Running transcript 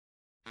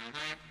On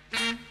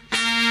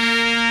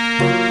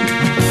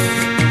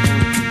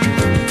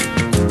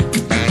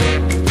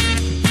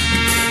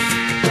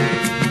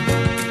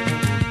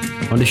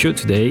the show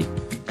today,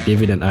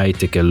 David and I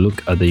take a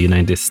look at the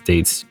United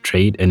States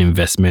trade and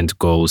investment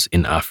goals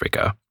in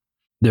Africa.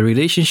 The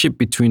relationship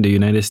between the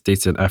United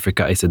States and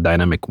Africa is a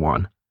dynamic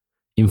one,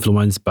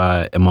 influenced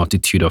by a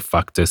multitude of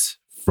factors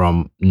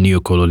from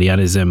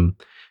neocolonialism,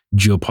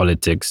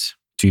 geopolitics,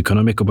 to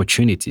economic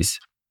opportunities.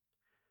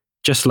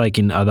 Just like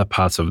in other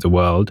parts of the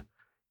world,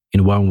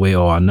 in one way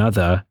or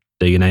another,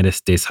 the United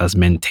States has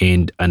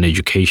maintained an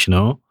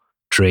educational,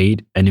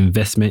 trade, and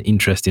investment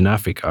interest in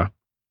Africa.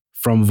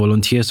 From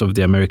volunteers of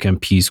the American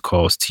Peace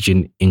Corps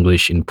teaching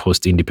English in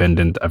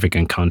post-independent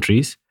African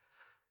countries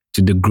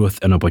to the Growth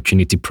and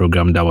Opportunity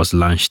Program that was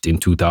launched in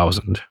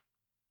 2000.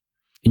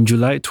 In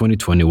July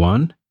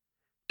 2021,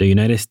 the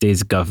United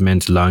States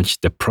government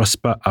launched the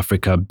Prosper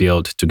Africa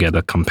Build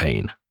Together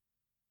campaign.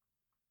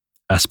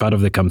 As part of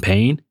the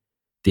campaign,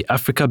 the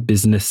Africa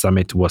Business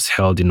Summit was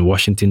held in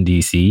Washington,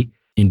 D.C.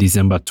 in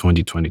December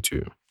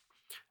 2022.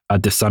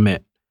 At the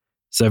summit,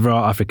 several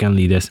African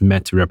leaders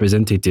met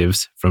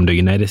representatives from the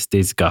United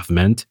States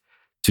government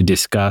to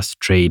discuss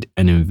trade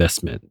and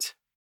investment.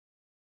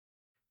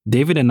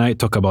 David and I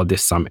talk about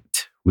this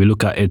summit. We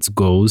look at its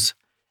goals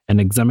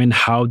and examine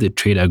how the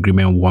trade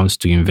agreement wants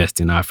to invest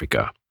in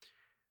Africa.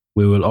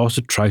 We will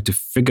also try to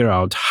figure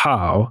out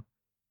how,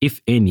 if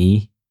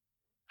any,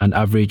 an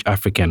average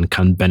African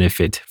can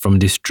benefit from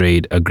this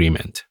trade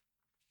agreement.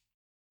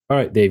 All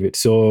right, David,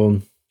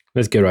 so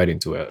let's get right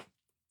into it.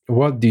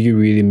 What do you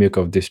really make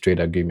of this trade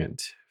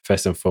agreement,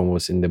 first and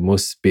foremost, in the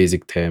most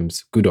basic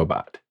terms, good or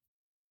bad?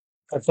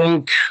 I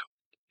think,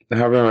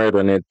 having read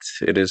on it,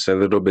 it is a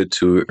little bit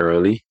too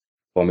early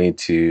for me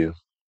to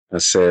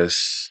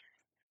assess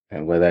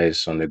whether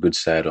it's on the good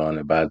side or on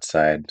the bad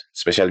side,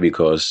 especially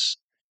because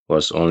it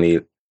was only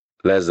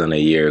less than a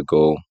year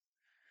ago.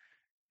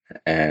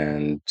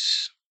 And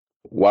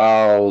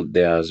while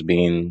there has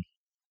been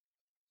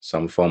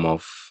some form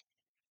of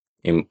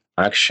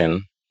action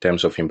in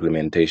terms of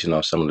implementation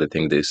of some of the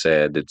things they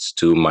said, it's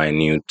too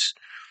minute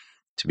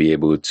to be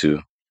able to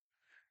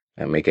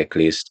make a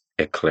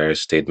clear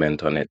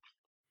statement on it.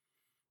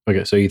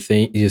 Okay, so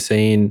you're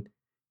saying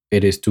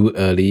it is too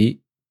early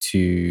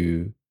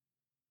to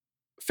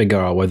figure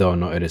out whether or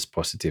not it is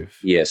positive?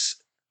 Yes.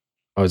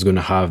 Or it's going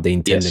to have the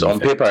intended Yes, on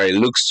effect? paper it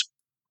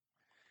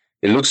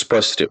looks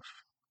positive.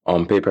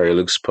 On paper it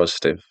looks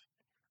positive.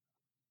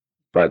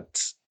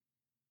 But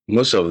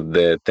most of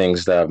the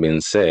things that have been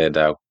said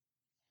are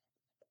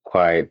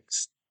quite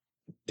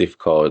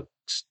difficult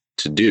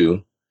to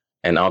do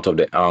and out of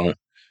the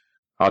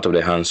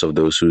hands of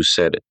those who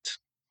said it.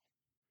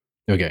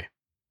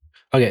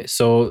 Okay,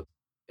 so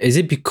is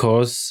it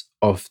because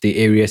of the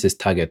areas it's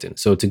targeting?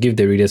 So to give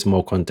the readers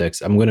more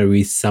context, I'm going to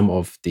read some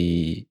of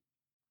the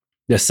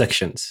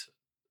sections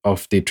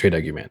of the trade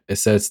agreement. It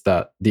says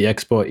that the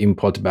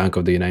Export-Import Bank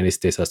of the United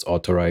States has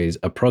authorized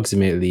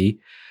approximately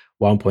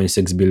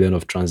 1.6 billion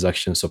of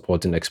transactions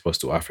supporting exports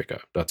to Africa.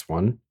 That's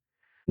one.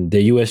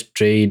 The U.S.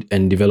 Trade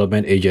and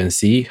Development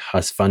Agency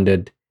has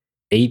funded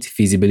 8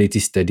 feasibility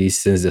studies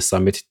since the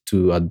summit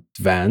to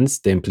advance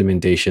the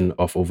implementation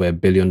of over $1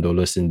 billion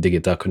in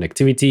digital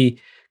connectivity,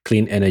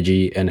 clean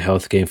energy, and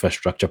healthcare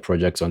infrastructure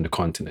projects on the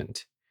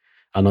continent.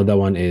 Another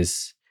one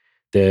is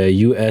the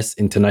U.S.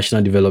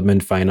 International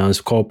Development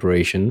Finance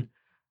Corporation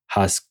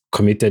has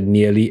committed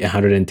nearly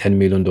 $110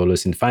 million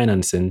in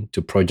financing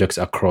to projects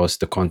across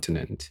the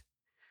continent.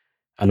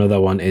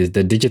 Another one is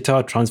the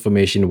Digital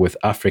Transformation with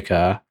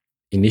Africa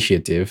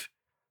Initiative.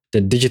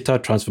 The Digital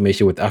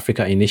Transformation with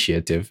Africa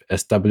Initiative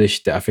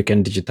established the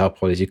African Digital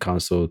Policy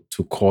Council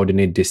to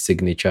coordinate this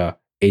signature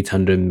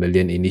 $800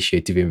 million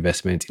initiative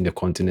investment in the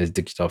continent's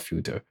digital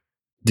future.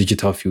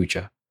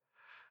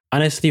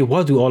 Honestly,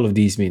 what do all of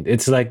these mean?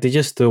 It's like they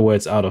just throw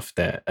words out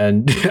there,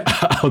 and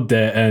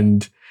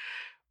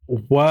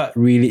what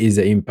really is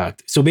the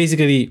impact? So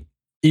basically,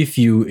 if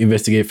you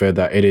investigate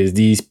further, it is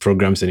these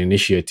programs and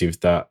initiatives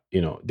that,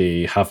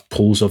 they have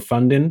pools of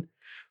funding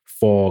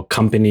for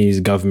companies,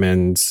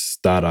 governments,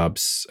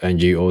 startups,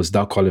 NGOs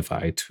that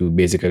qualify to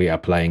basically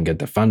apply and get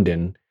the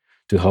funding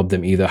to help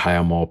them either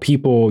hire more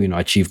people,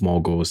 achieve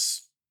more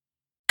goals,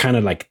 kind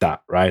of like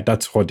that, right?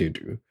 That's what they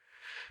do.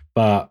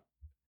 But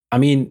I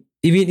mean,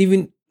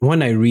 even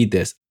when I read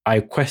this,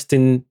 I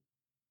question,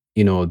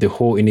 the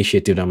whole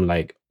initiative. I'm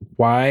like,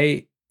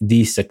 why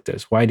these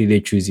sectors? Why did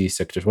they choose these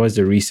sectors? What's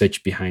the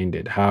research behind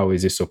it? How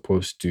is it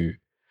supposed to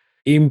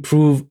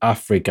improve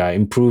Africa,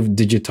 improve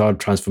digital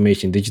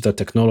transformation, digital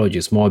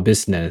technology, small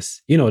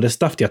business, the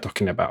stuff they're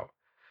talking about?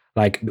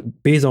 Like,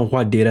 based on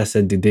what data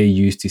set did they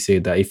use to say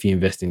that if you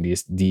invest in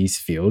these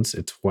fields,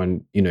 it's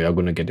when, you're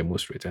going to get the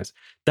most returns?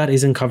 That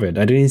isn't covered.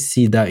 I didn't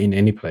see that in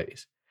any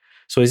place.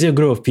 So is it a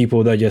group of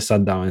people that just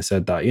sat down and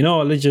said that,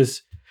 let's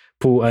just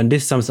pull, and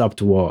this sums up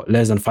to what,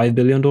 less than $5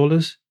 billion?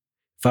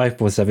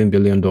 $5.7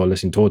 billion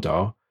in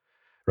total,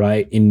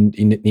 right? In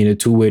a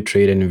two-way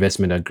trade and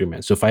investment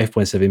agreement. So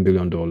 $5.7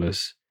 billion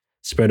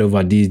spread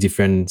over these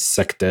different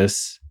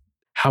sectors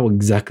how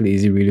exactly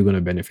is it really going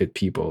to benefit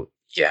people?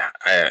 Yeah,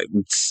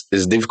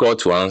 it's difficult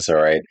to answer,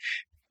 right?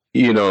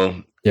 You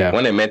know, Yeah.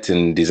 when I met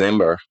in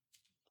December,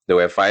 there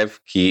were 5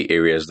 key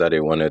areas that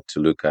they wanted to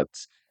look at.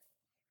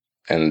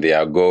 And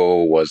their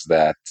goal was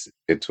that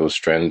it will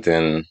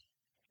strengthen,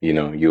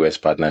 US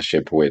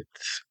partnership with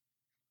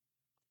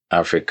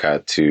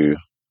Africa to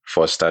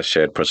foster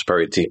shared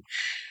prosperity.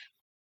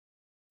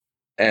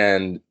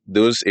 And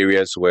those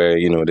areas were,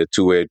 the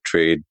two-way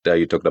trade that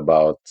you talked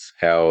about,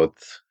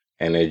 health,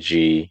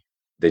 energy,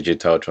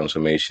 digital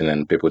transformation,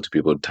 and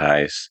people-to-people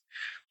ties.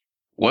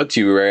 What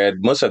you read,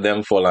 most of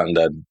them fall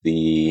under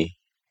the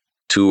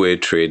two-way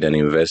trade and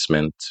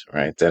investment,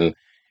 right? And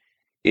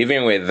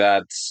even with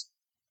that,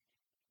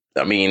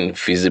 I mean,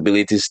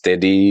 feasibility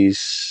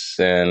studies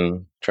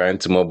and trying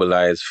to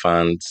mobilize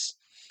funds,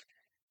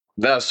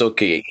 that's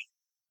okay.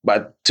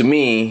 But to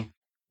me,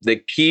 the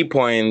key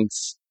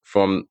points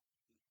from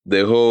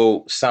the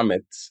whole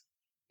summit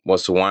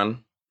was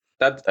one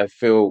that I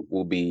feel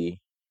will be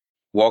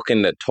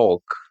walking the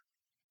talk.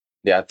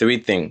 There are 3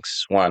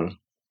 things. One,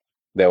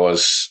 there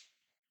was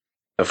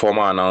a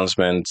formal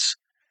announcement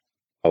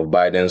of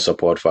Biden's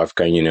support for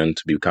African Union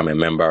to become a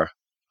member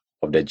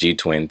of the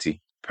G20,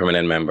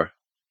 permanent member.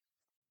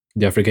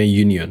 The African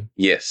Union.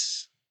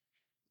 Yes.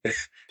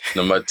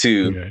 Number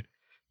 2, Okay.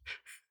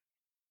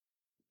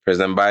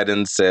 President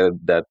Biden said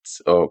that,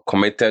 or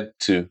committed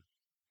to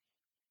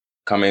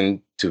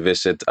coming to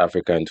visit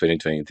Africa in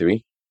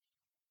 2023,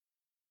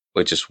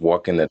 which is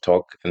walking the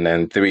talk. And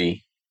then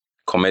 3,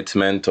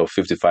 commitment of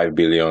 $55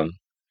 billion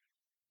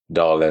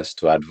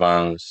to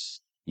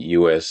advance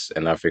US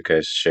and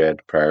Africa's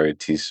shared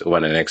priorities over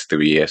the next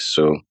 3 years.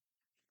 So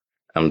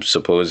I'm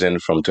supposing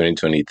from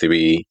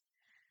 2023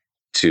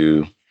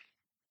 to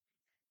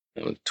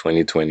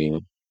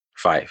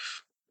 2025,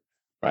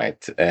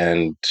 right?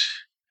 And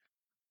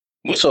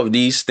most of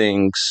these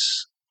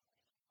things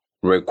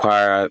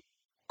require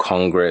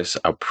Congress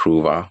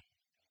approval,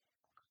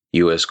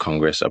 US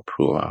Congress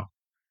approval.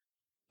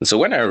 And so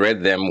when I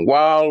read them,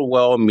 while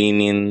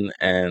well-meaning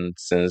and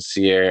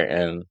sincere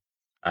and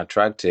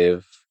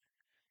attractive,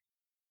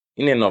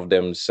 in and of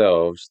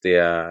themselves, they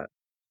are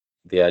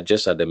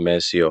just at the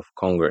mercy of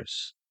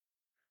Congress.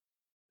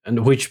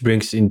 And which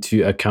brings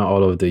into account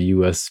all of the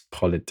US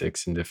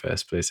politics in the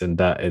first place, and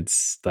that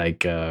it's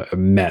like a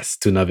mess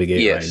to navigate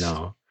right Yes.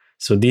 now.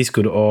 So these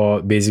could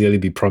all basically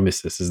be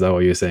promises. Is that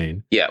what you're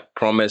saying? Yeah,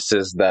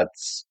 promises that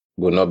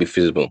will not be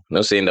feasible.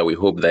 Not saying that we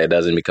hope that it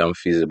doesn't become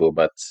feasible,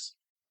 but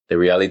the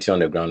reality on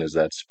the ground is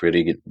that it's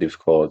pretty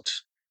difficult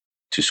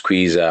to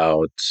squeeze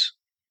out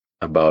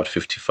about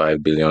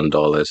 $55 billion.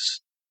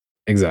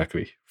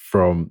 Exactly.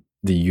 From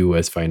the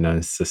US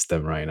finance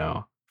system right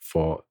now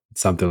for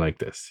something like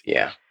this.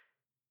 Yeah.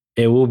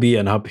 It will be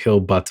an uphill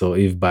battle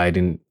if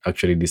Biden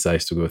actually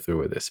decides to go through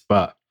with this.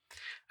 But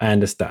I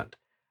understand.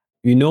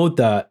 You know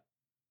that,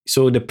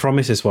 so the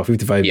promise is for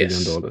 $55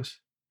 Yes. billion.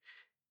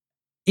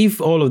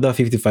 If all of that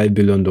 $55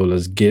 billion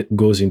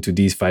goes into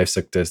these 5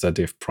 sectors that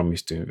they've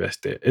promised to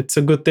invest in, it's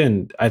a good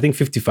thing. I think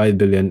 $55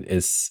 billion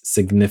is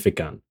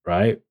significant,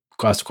 right?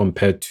 As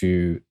compared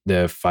to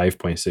the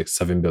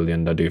 $5.67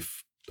 billion that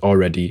they've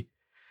already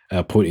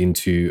put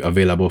into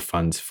available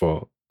funds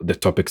for the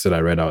topics that I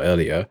read out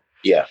earlier.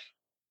 Yeah.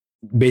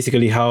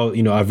 Basically how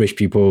average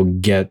people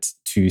get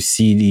to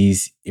see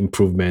these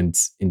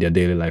improvements in their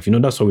daily life.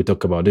 That's what we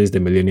talk about. This is the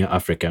Millennial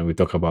African. We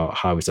talk about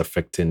how it's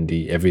affecting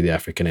the everyday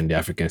African and the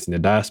Africans in the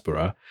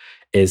diaspora.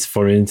 Is,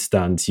 for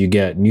instance, you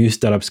get new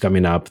startups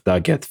coming up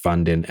that get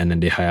funding and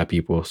then they hire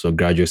people. So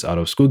graduates out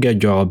of school get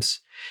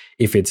jobs.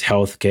 If it's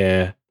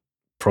healthcare,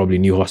 probably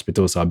new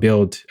hospitals are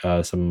built,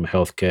 some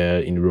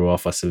healthcare in rural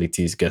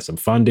facilities get some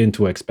funding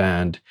to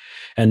expand.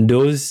 And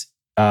those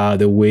are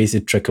the ways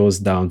it trickles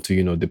down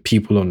to, the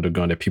people on the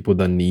ground, the people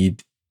that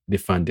need the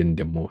funding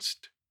the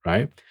most,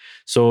 right?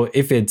 So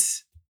if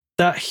it's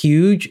that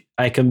huge,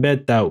 I can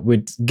bet that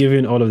with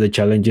given all of the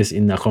challenges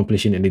in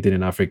accomplishing anything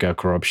in Africa,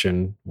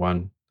 corruption,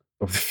 one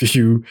of the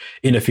few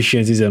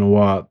inefficiencies and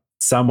what,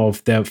 some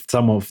of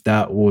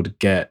that would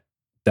get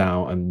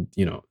down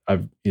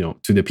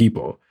and, to the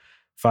people.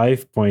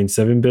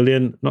 5.7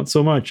 billion, not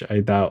so much.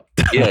 I doubt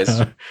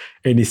Yes.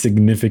 any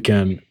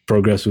significant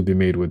progress will be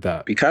made with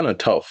that. Be kind of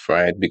tough,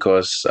 right?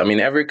 Because, I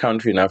mean, every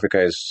country in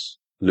Africa is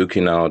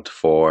looking out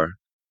for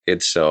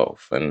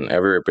itself, and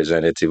every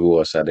representative who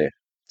was at the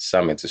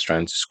summit is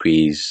trying to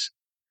squeeze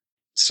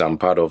some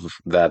part of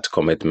that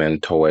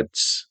commitment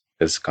towards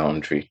this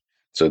country.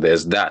 So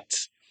there's that,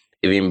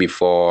 even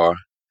before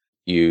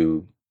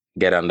you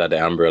get under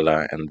the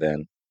umbrella, and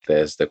then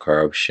there's the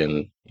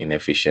corruption,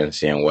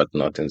 inefficiency, and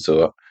whatnot. And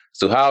so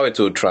how it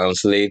will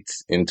translate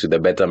into the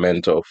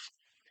betterment of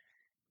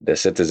the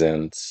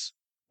citizens,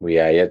 we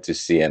are yet to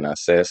see and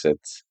assess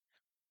it.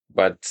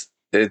 But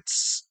I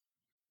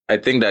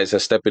think that it's a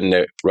step in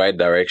the right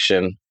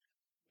direction.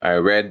 I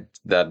read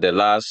that the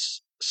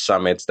last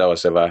summit that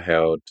was ever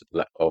held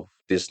of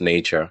this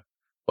nature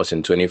was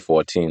in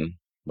 2014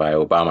 by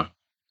Obama.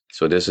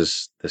 So this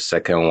is the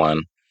second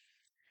one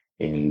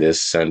in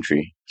this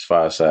century, as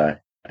far as I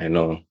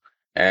know.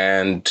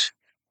 And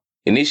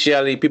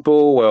Initially,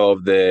 people were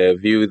of the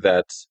view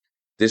that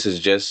this is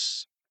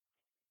just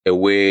a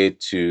way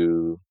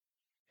to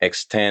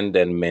extend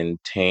and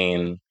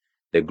maintain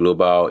the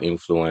global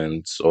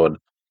influence or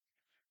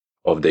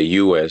of the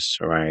US,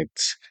 right?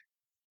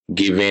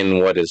 Given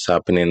what is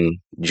happening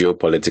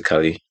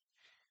geopolitically.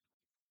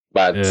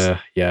 But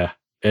Yeah,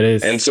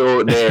 it and is.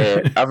 so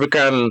the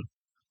African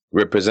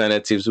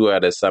representatives who were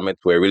at the summit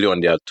were really on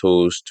their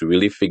toes to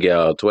really figure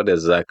out what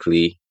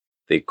exactly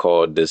they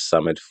called this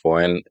summit for.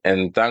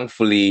 And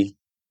thankfully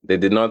they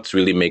did not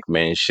really make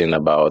mention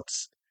about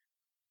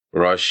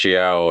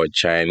Russia or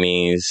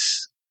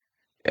Chinese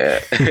uh,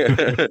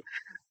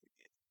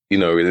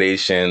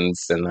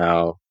 relations and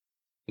how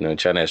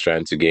China is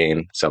trying to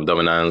gain some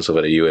dominance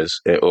over the US,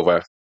 over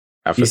You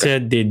Africa.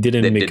 said they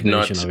didn't make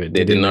mention of it. They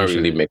They did didn't not mention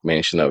really it. make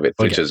mention of it,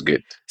 which Okay. is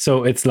good.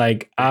 So it's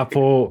like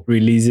Apple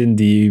releasing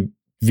the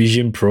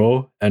Vision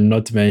Pro and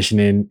not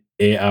mentioning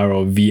AR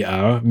or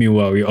VR.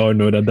 Meanwhile, we all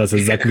know that that's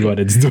exactly what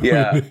it's doing.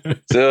 Yeah.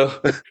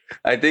 So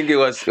I think it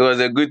was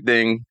a good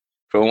thing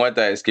from what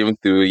I skimmed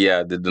through.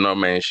 Yeah, they do not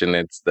mention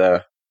it.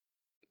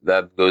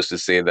 That goes to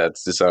say that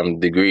to some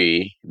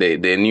degree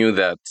they knew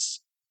that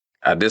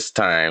at this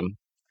time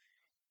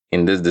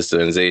in this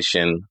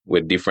dispensation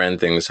with different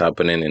things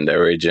happening in the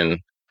region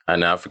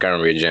and the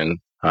African region,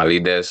 our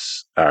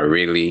leaders are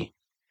really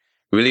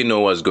know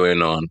what's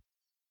going on,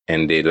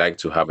 and they like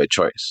to have a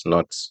choice,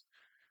 not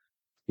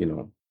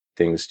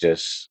things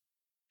just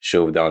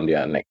shoved down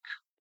their neck.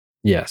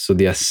 Yeah, so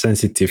they are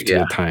sensitive to Yeah.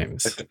 the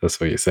times. That's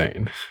what you're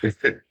saying.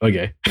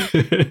 Okay.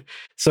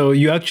 So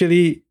you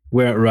actually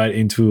went right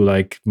into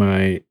like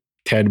my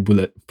third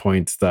bullet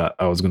point that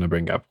I was going to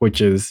bring up,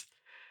 which is,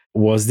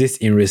 was this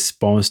in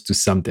response to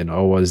something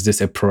or was this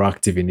a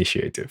proactive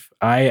initiative?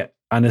 I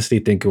honestly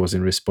think it was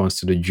in response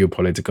to the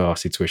geopolitical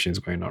situations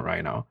going on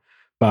right now.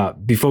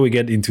 But before we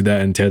get into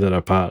that and tear that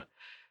apart,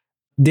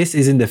 this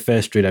isn't the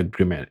first trade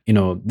agreement,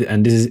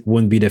 and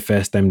won't be the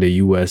first time the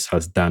US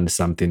has done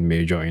something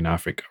major in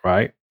Africa,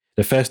 right?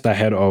 The first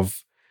ahead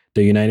of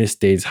the United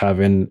States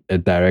having a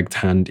direct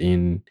hand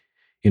in,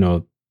 you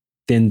know,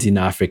 things in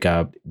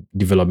Africa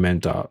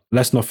developmental.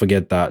 Let's not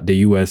forget that the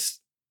US,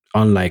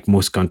 unlike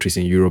most countries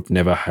in Europe,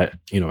 never had,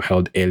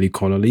 held any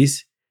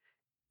colonies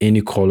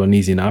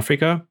in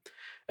Africa.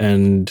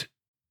 And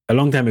a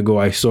long time ago,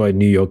 I saw a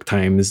New York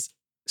Times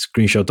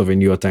screenshot of a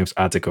New York Times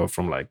article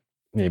from like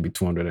maybe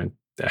 200 and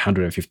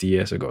 150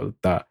 years ago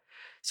that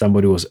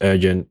somebody was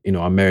urging,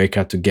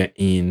 America to get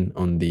in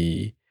on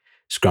the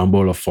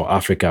scramble for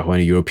Africa when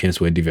the Europeans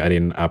were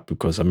dividing up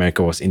because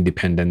America was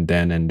independent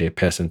then, and the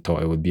person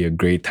thought it would be a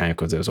great time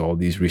because there's all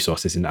these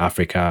resources in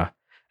Africa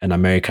and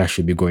America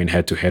should be going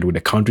head to head with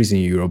the countries in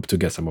Europe to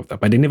get some of that.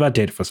 But they never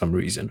did for some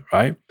reason,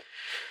 right?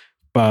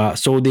 But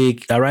so they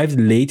arrived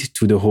late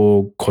to the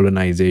whole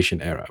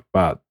colonization era.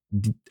 But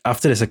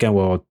after the Second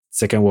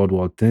World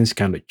War, things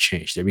kind of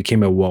changed. They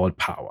became a world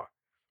power,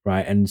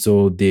 right? And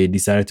so they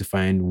decided to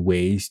find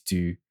ways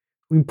to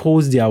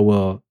impose their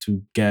will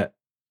to get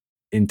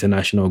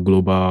international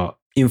global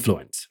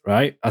influence,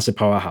 right? As a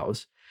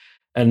powerhouse.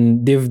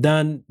 And they've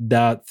done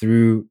that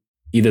through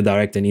either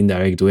direct and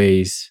indirect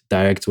ways.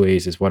 Direct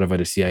ways is whatever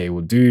the CIA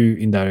will do.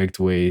 Indirect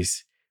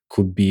ways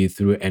could be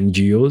through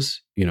NGOs,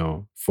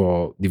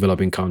 for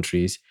developing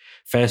countries.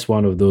 First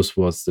one of those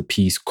was the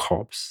Peace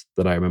Corps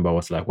that I remember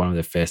was like one of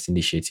the first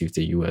initiatives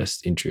the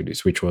US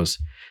introduced, which was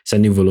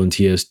sending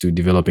volunteers to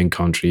developing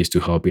countries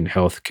to help in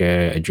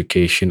healthcare,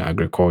 education,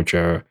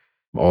 agriculture,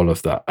 all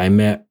of that. I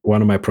met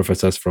one of my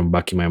professors from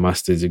back in my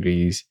master's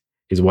degrees.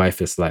 His wife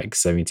is like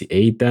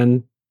 78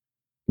 then,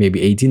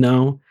 maybe 80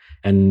 now.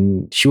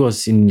 And she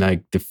was in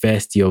like the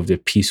first year of the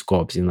Peace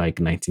Corps in like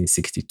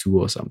 1962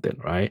 or something,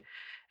 right?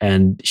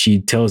 And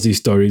she tells these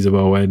stories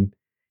about when,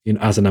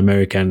 as an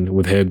American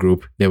with her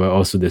group, they were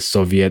also the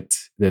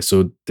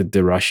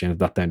Russians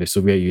that time, the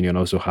Soviet Union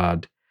also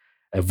had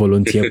a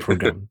volunteer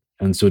program.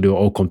 And so they were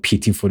all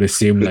competing for the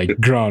same like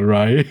ground,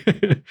 right?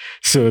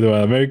 So there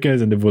were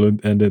Americans and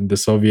and then the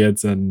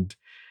Soviets, and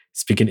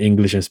speaking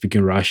English and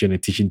speaking Russian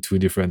and teaching two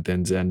different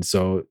things. And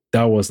so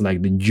that was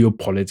like the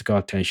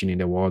geopolitical tension in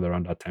the world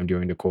around that time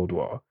during the Cold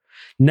War.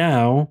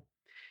 Now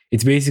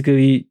it's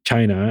basically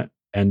China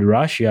and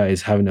Russia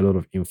is having a lot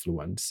of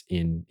influence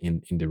in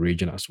the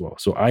region as well.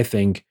 So I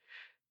think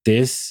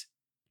this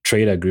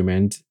trade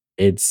agreement,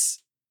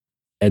 it's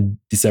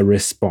a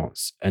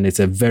response, and it's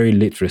a very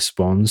late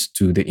response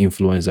to the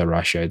influence that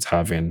Russia is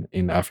having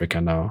in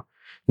Africa now,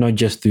 not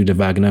just through the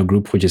Wagner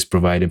Group, which is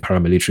providing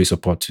paramilitary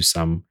support to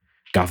some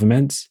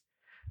governments,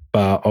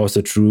 but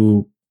also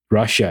through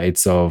Russia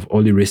itself,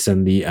 only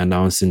recently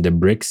announcing the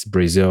BRICS: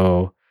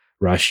 Brazil,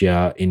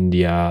 Russia,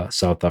 India,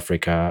 South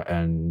Africa,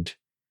 and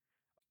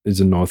is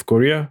it North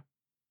Korea?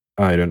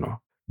 I don't know.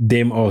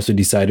 Them also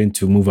deciding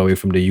to move away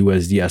from the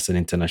USD as an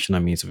international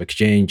means of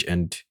exchange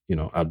and,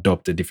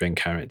 adopt a different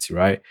currency,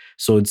 right?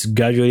 So it's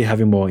gradually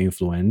having more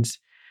influence.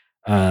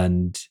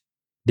 And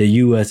the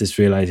US is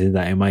realizing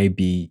that it might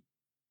be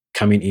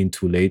coming in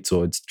too late.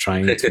 So it's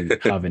trying to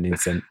have an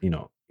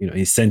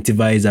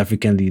incentivize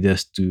African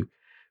leaders to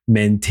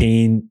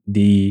maintain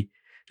the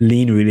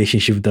lean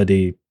relationship that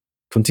they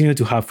continue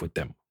to have with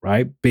them,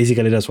 right?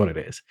 Basically, that's what it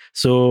is.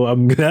 So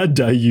I'm glad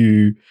that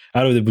you,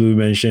 out of the blue,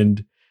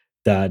 mentioned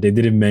that they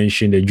didn't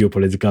mention the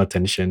geopolitical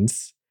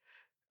tensions,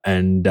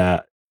 and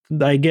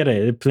I get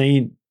it.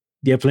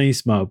 They're playing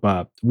smart,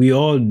 but we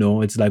all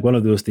know it's like one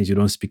of those things you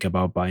don't speak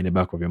about, but in the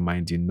back of your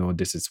mind, you know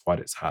this is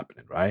what is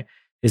happening, right?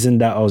 Isn't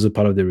that also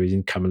part of the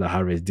reason Kamala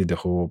Harris did the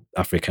whole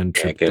African Yeah,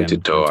 I trip, came to then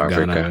went tour to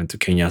Ghana, Africa. went to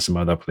Kenya, some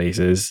other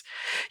places?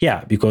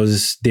 Yeah,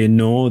 because they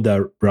know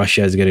that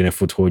Russia is getting a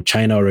foothold.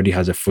 China already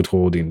has a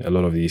foothold in a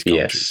lot of these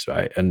countries, Yes.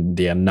 right? And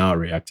they are now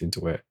reacting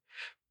to it.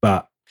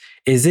 But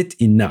is it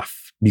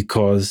enough?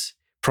 Because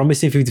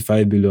promising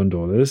 $55 billion,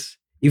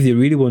 if they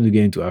really want to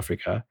get into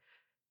Africa,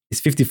 is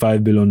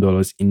 $55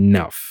 billion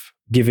enough,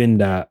 given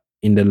that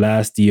in the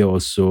last year or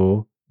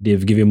so,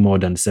 they've given more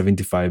than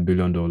 $75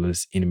 billion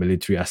in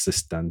military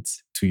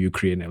assistance to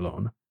Ukraine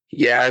alone?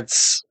 Yeah,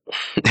 it's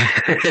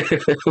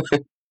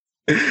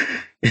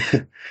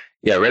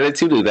yeah,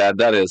 relative to that,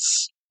 that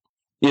is,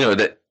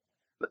 that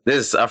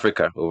this is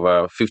Africa,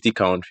 over 50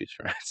 countries,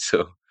 right?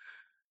 So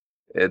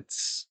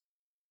it's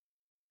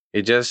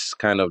it just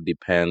kind of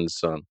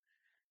depends on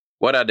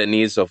what are the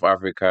needs of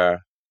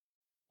Africa,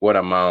 what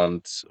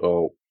amount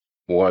or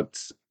what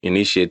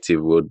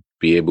initiative would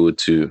be able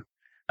to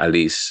at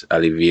least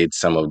alleviate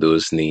some of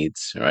those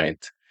needs,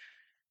 right?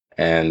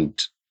 And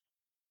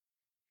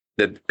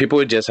that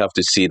people just have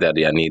to see that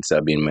their needs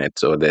are being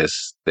met, or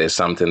there's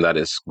something that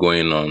is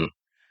going on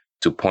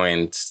to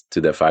point to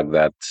the fact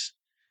that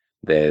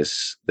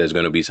there's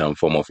going to be some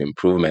form of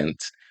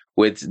improvement.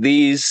 With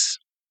these,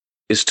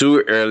 it's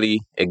too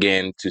early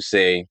again to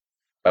say,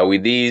 but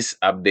with these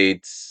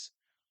updates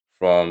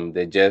from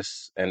the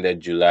just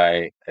ended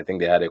July, I think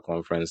they had a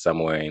conference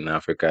somewhere in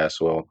Africa as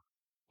well,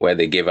 where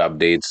they gave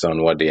updates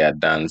on what they had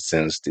done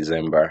since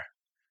December.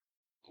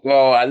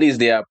 Well, at least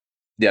they are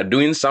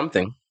doing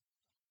something.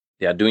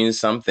 They are doing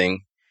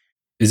something.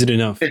 Is it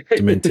enough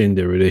to maintain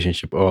the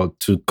relationship or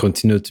to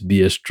continue to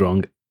be a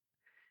strong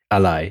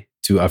ally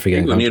to I think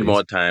African we need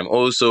more countries? time.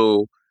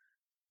 Also,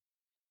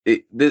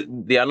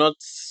 they are not.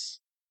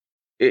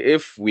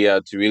 If we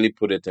are to really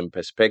put it in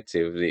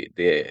perspective,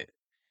 they're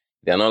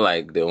not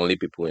like the only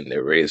people in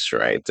the race,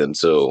 right? And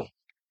so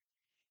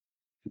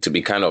to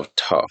be kind of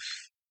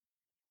tough,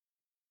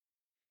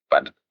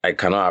 but I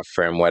cannot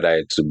affirm whether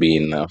it to be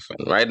enough.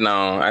 And right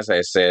now, as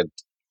I said,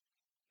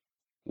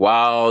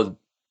 while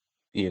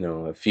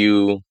a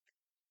few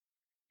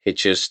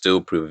hitches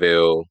still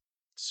prevail with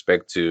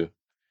respect to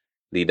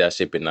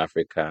leadership in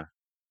Africa,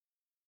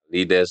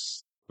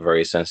 leaders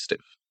very sensitive,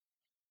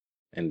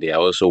 and they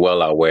are also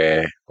well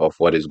aware of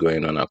what is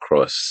going on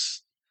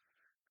across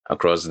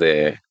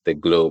the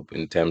globe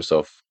in terms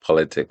of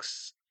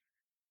politics.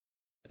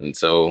 And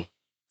so,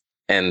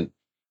 and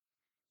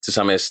to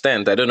some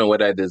extent, I don't know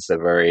whether this is a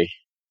very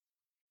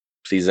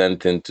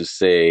pleasant thing to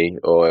say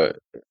or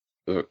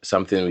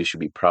something we should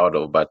be proud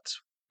of, but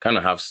kind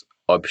of have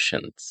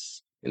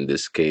options in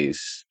this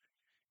case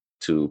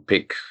to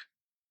pick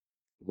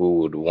who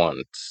would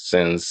want,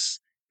 since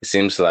it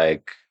seems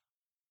like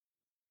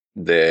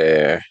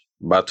the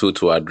battle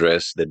to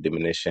address the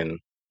diminishing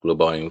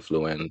global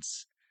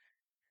influence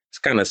is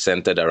kind of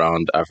centered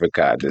around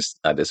Africa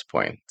at this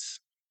point,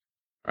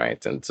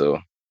 right? And so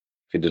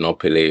if you do not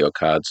play your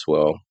cards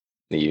well,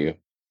 you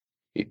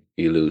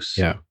lose.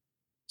 Yeah.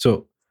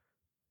 So,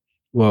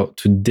 well,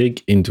 to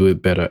dig into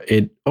it better,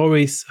 it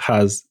always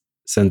has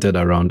centered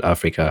around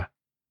Africa,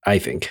 I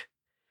think,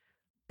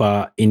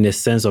 but in the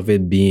sense of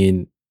it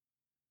being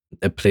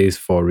a place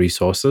for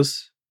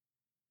resources,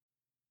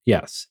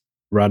 yes,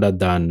 rather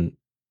than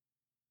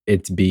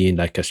it being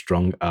like a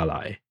strong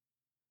ally,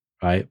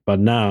 right? But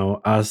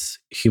now, as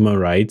human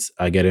rights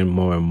are getting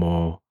more and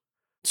more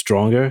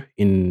stronger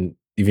in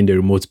even the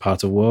remote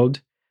part of the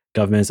world,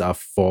 governments are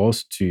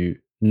forced to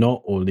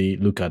not only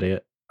look at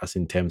it as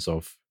in terms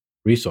of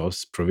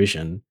resource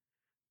provision,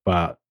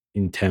 but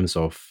in terms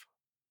of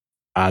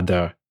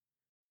other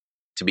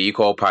To be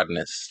equal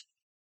partners.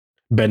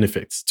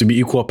 benefits, to be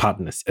equal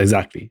partners.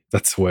 Exactly.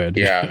 That's the word.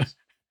 Yeah.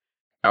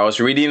 I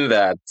was reading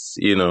that,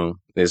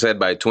 they said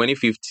by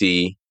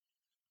 2050,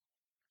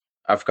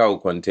 Africa will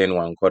contain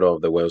 1/4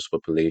 of the world's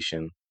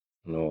population,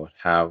 will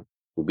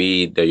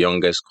be the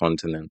youngest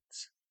continent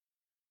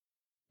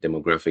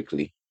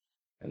demographically.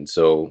 And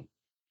so,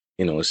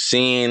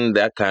 seeing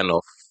that kind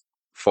of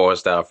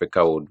force that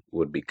Africa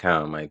would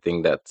become, I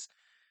think that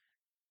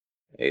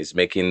is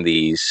making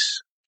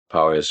these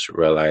powers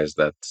realize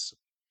that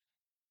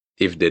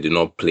if they do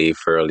not play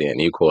fairly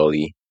and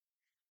equally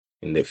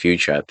in the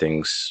future,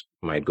 things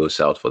might go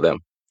south for them.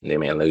 They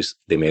may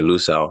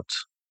lose out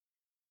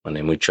on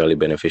a mutually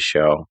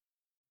beneficial.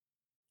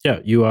 Yeah,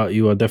 you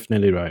are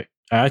definitely right.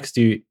 I asked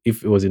you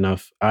if it was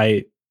enough.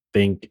 I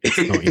think it's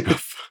not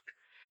enough.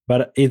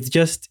 But it's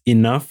just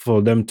enough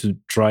for them to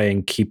try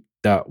and keep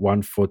that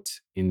one foot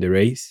in the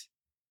race,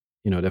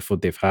 the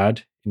foot they've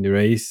had in the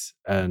race,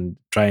 and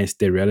try and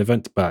stay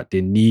relevant, but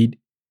they need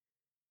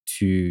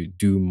to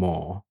do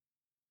more.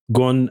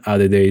 Gone are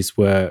the days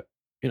where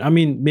I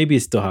mean, maybe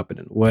it's still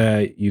happening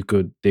where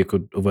they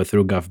could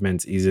overthrow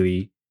governments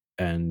easily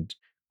and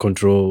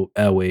control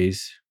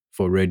airways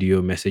for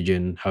radio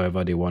messaging,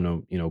 however they want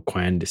to,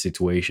 coin the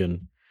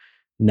situation.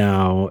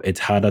 Now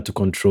it's harder to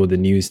control the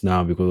news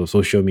now because of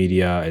social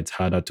media. It's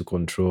harder to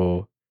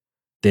control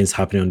things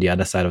happening on the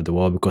other side of the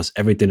world because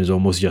everything is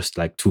almost just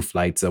like two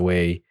flights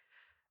away,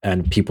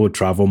 and people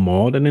travel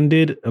more than they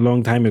did a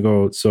long time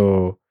ago.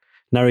 So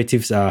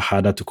narratives are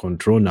harder to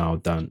control now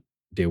than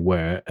they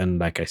were. And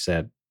like I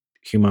said,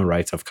 human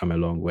rights have come a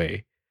long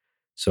way.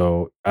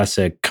 So as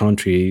a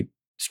country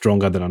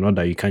stronger than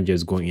another, you can't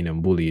just go in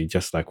and bully,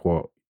 just like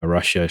what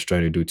Russia is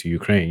trying to do to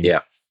Ukraine.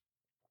 Yeah.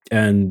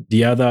 And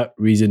the other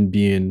reason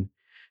being,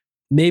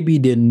 maybe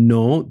they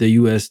know the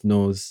US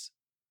knows,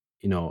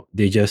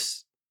 they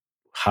just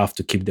have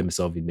to keep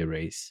themselves in the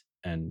race.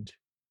 And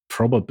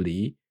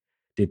probably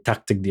the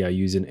tactic they are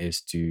using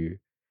is to,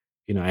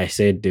 I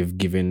said they've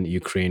given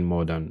Ukraine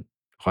more than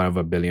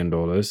however $1 billion.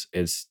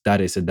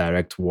 That is a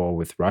direct war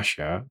with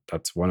Russia.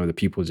 That's one of the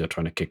peoples they're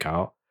trying to kick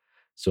out.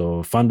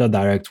 So fund a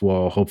direct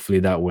war. Hopefully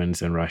that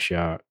wins and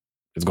Russia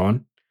is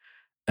gone.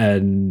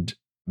 And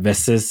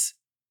versus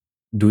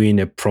doing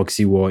a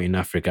proxy war in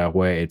Africa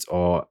where it's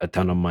all a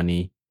ton of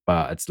money,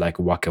 but it's like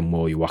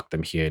whack-a-mole. You whack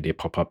them here, they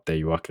pop up there,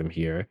 you whack them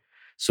here.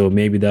 So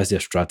maybe that's their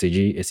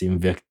strategy, is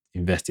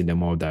invest in the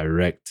more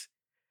direct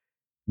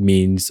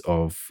means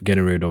of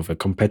getting rid of a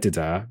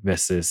competitor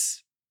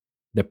versus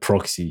the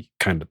proxy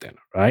kind of thing,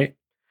 right?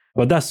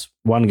 But that's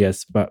one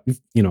guess. But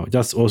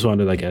just also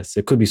another guess.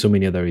 There could be so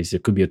many other reasons.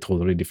 It could be a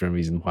totally different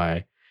reason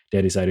why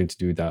they're deciding to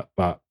do that.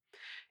 But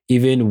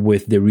even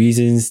with the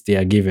reasons they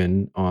are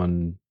given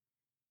on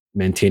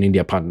maintaining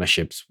their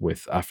partnerships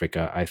with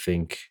Africa, I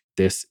think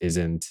this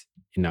isn't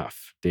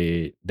enough.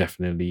 They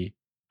definitely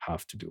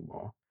have to do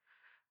more.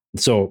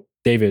 So,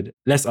 David,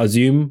 let's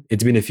assume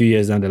it's been a few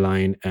years down the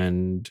line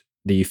and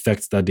the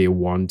effects that they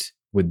want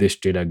with this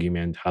trade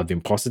agreement have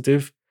been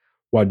positive.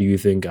 What do you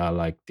think are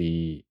like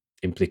the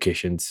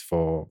implications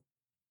for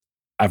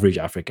average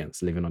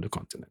Africans living on the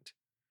continent?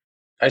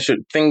 I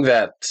should think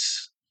that,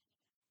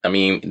 I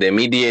mean, the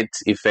immediate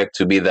effect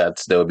to be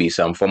that there will be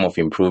some form of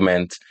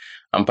improvement.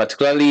 I'm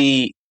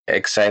particularly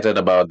excited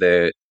about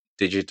the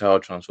digital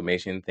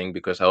transformation thing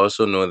because I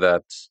also know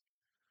that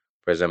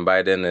President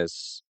Biden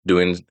is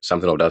doing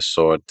something of that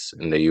sort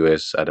in the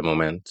US at the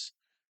moment.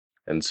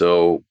 And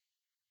so,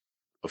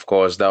 of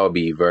course, that would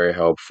be very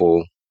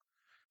helpful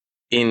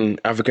in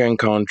African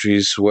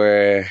countries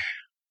where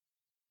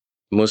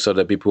most of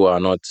the people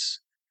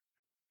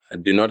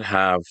do not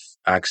have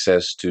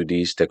access to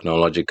these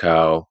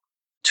technological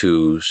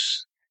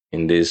tools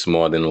in this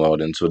modern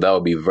world. And so that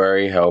would be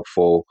very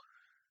helpful.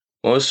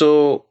 I'm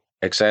also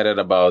excited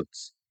about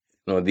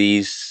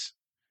these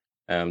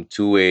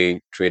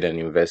two-way trade and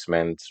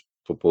investment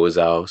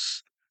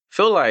proposals.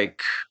 Feel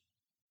like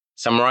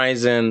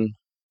summarizing,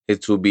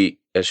 it will be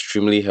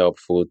extremely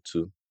helpful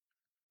to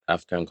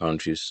African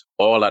countries,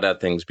 all other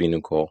things being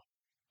equal.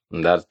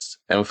 And that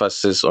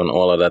emphasis on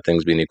all other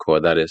things being equal,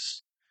 that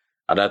is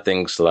other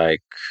things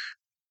like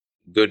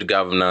good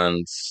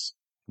governance,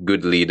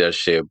 good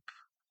leadership,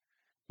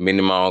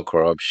 minimal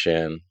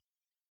corruption,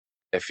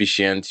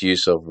 efficient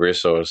use of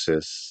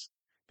resources,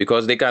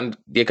 because they can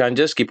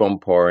just keep on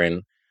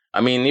pouring.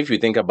 I mean, if you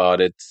think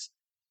about it,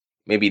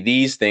 maybe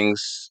these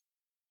things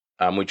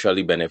are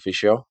mutually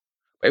beneficial.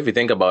 But if you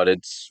think about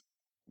it,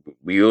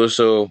 we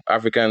also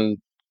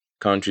African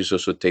countries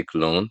also take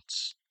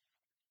loans,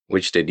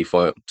 which they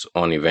default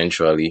on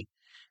eventually,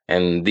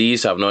 and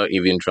these have not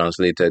even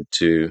translated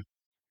to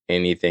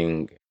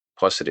anything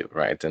positive,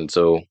 right? And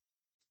so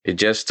it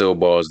just still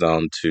boils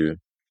down to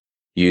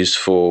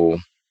useful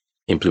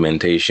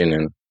implementation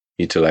and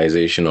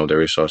utilization of the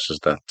resources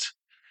that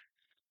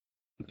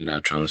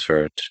are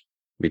transferred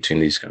between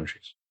these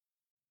countries.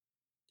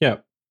 Yeah,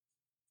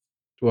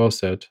 well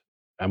said.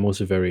 I'm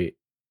also very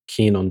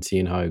keen on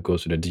seeing how it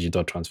goes with the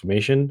digital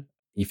transformation,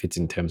 if it's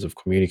in terms of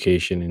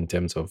communication, in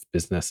terms of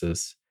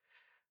businesses.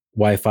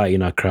 Wi-Fi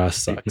in Accra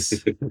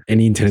sucks.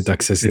 Any internet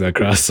access in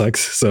Accra sucks.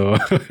 So,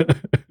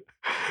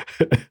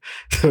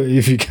 so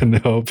if you can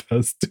help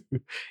us to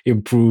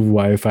improve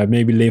Wi-Fi,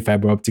 maybe lay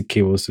fiber optic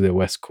cables to the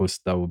West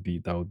Coast, that would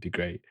be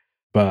great.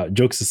 But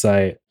jokes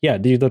aside, yeah,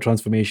 digital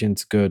transformation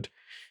is good.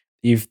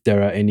 If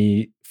there are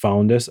any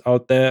founders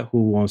out there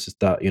who wants to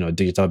start,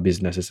 digital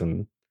businesses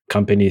and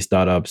company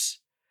startups,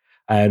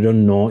 I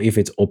don't know if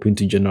it's open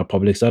to general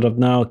public startup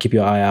now. Keep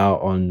your eye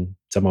out on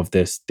some of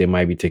this. They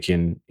might be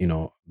taking,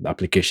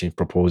 application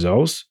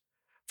proposals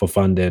for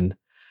funding.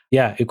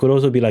 Yeah, it could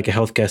also be like a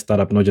healthcare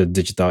startup, not just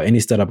digital. Any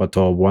startup at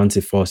all, once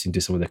it falls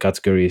into some of the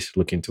categories,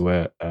 look into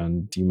it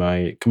and you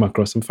might come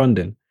across some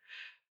funding.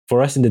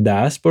 For us in the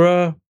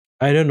diaspora,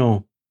 I don't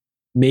know.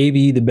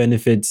 Maybe the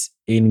benefits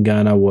in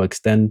Ghana will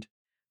extend,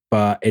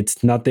 but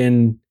it's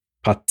nothing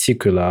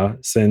particular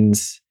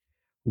since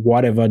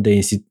whatever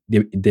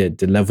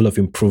the level of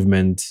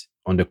improvement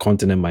on the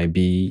continent might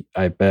be,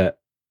 I bet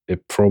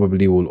it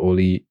probably will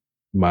only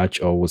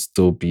match or will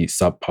still be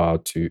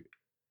subpar to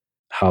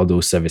how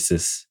those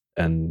services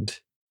and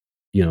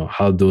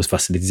how those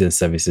facilities and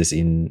services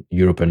in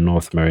Europe and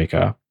North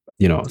America,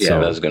 Yeah, so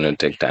that's going to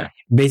take time.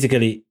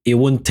 basically it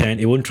won't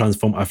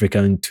transform Africa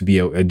into be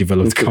a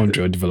developed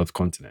country or developed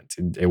continent.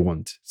 It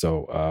won't.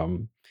 So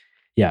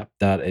yeah,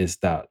 that is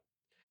that.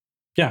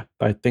 Yeah,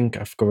 I think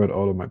I've covered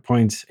all of my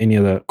points. Any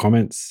other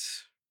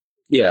comments?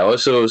 Yeah, I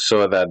also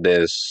saw that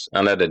there's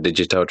under the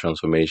digital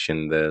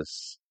transformation,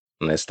 there's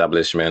an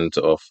establishment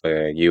of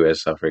a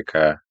US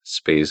Africa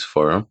Space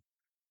Forum.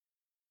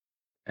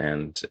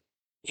 And,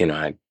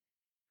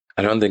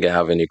 I don't think I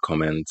have any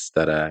comments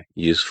that are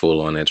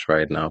useful on it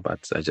right now,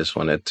 but I just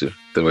wanted to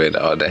throw it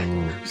out there.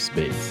 Oh,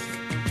 space.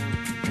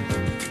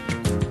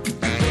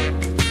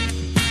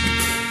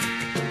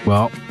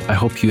 Well, I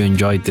hope you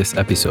enjoyed this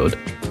episode.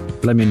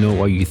 Let me know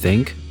what you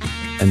think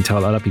and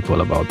tell other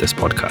people about this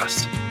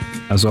podcast.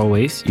 As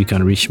always, you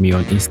can reach me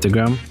on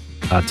Instagram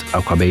at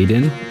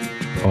Aquabaden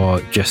or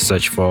just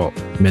search for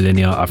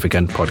Millennial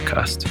African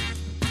Podcast.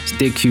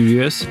 Stay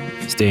curious,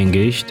 stay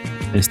engaged,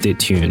 and stay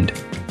tuned.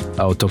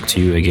 I'll talk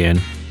to you again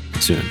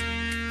soon.